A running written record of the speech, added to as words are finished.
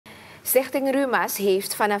Stichting Rumas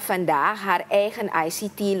heeft vanaf vandaag haar eigen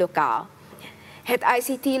ICT-lokaal. Het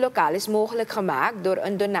ICT-lokaal is mogelijk gemaakt door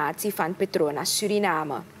een donatie van Petronas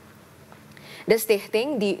Suriname. De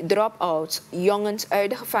stichting die drop-outs, jongens uit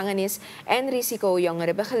de gevangenis en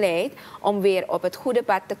risicojongeren begeleidt om weer op het goede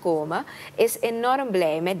pad te komen, is enorm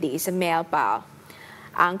blij met deze mijlpaal.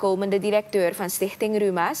 Aankomende directeur van Stichting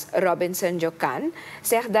Rumas, Robinson Jokan,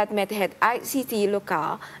 zegt dat met het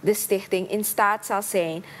ICT-lokaal de stichting in staat zal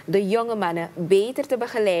zijn de jonge mannen beter te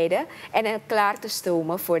begeleiden en er klaar te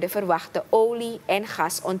stomen voor de verwachte olie- en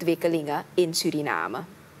gasontwikkelingen in Suriname.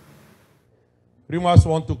 Rumas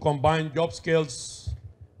want to combine job skills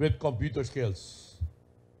with computer skills.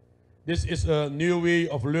 This is a new way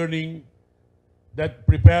of learning that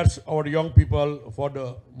prepares our young people for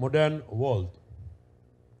the modern world.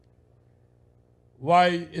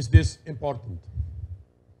 Why is this important?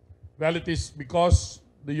 Well, it is because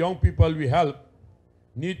the young people we help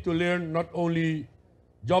need to learn not only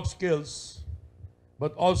job skills,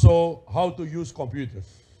 but also how to use computers.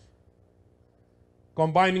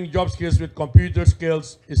 Combining job skills with computer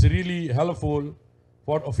skills is really helpful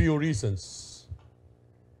for a few reasons.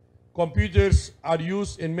 Computers are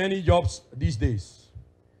used in many jobs these days.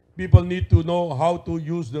 People need to know how to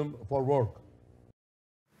use them for work.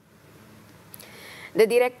 De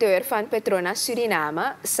directeur van Petronas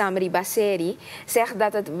Suriname, Samri Basseri, zegt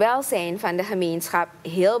dat het welzijn van de gemeenschap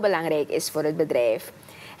heel belangrijk is voor het bedrijf.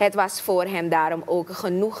 Het was voor hem daarom ook een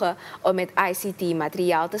genoegen om het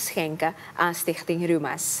ICT-materiaal te schenken aan Stichting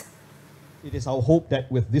Rumas. It is our hope that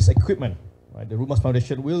with this equipment, right, the Rumas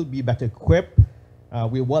Foundation will be better equipped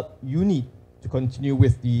with what you need to continue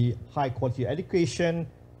with the high-quality education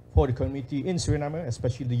for the community in Suriname,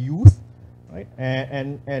 especially the youth. Right?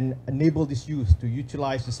 And enable these youth to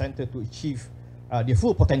utilize the center to achieve their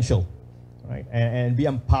full potential, right? And be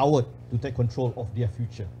empowered to take control of their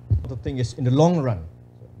future. The thing is, in the long run,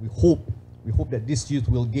 we hope that these youth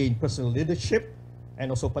will gain personal leadership and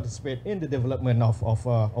also participate in the development of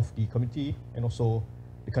the community and also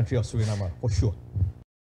the country of Suriname, for sure.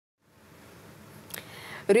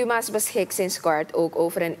 Rumas beschikt sinds kort ook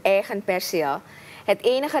over een eigen perceel. Het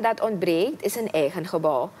enige dat ontbreekt is een eigen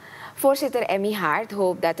gebouw. Voorzitter Emmy Hart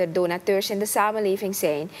hoopt dat er donateurs in de samenleving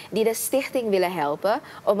zijn die de stichting willen helpen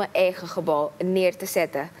om een eigen gebouw neer te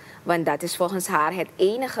zetten. Want dat is volgens haar het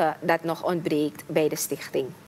enige dat nog ontbreekt bij de stichting.